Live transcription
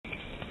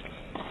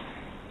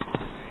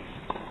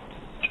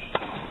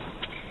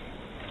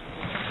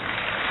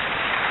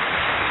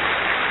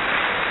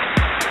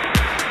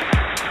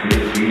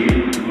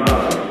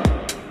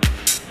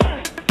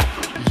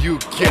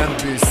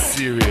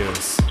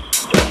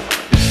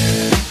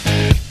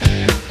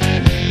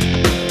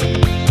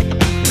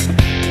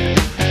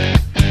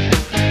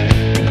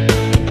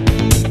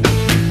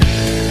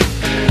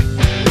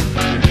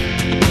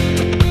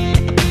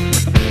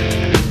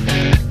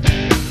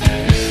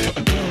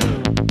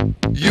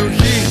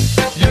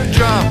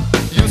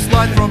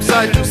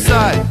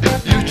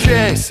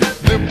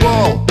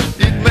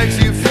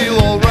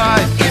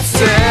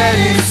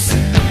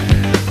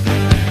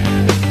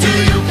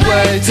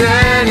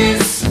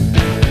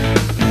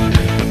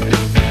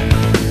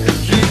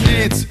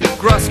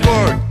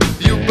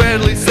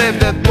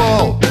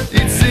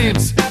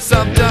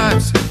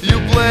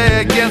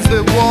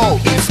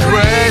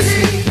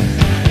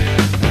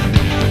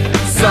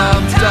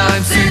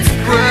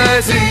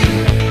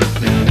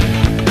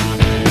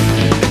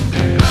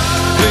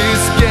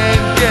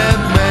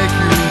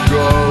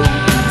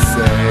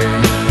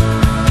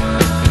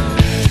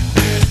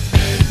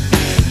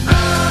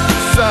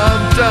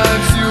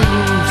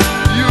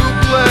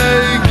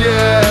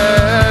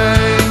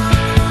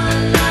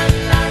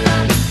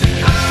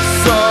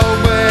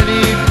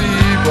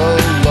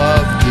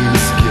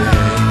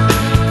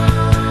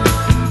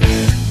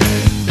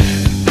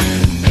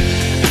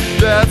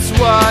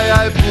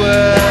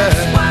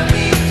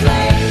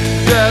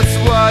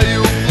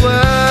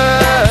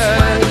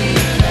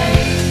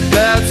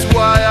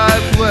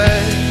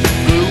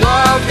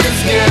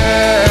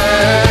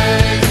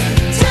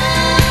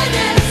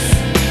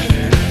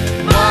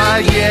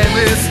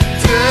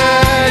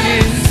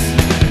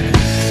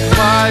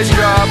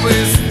love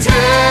is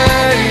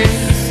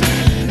tennis.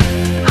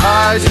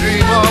 I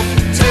dream of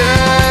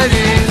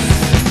tennis.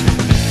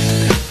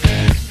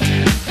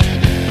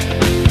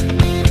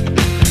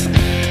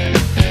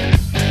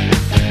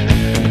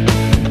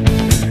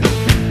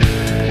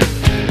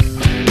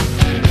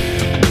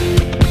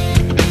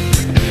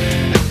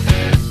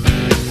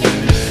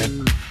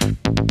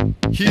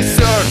 He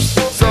serves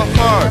so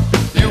hard,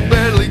 you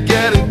barely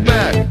get it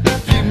back.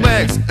 He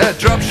makes a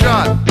drop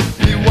shot,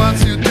 he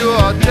wants you to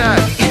attack.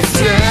 It's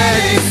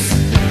tennis.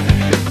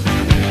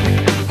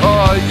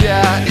 Oh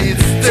yeah,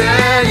 it's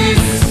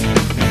tennis.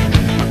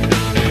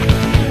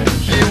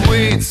 He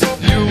wins,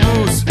 you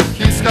lose.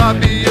 He's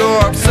happy,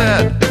 you're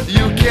upset.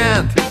 You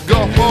can't go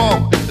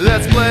home,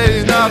 let's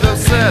play another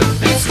set.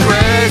 It's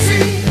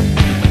crazy.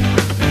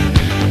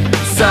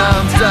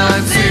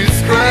 Sometimes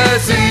it's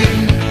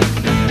crazy.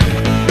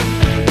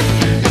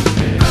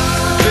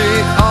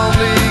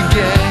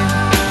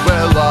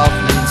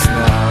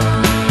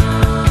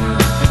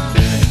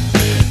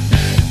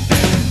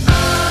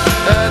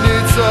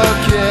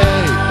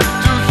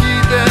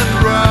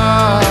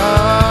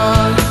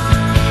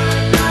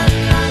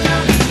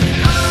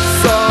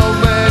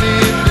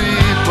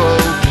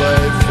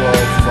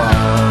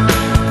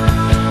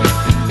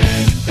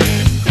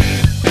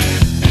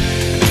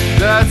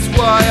 That's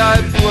why I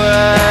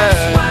play.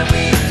 That's why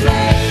we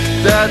play.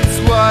 That's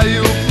why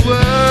you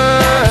play.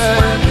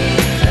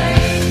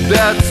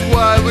 That's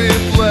why we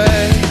play.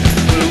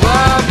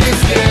 Love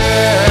is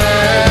game.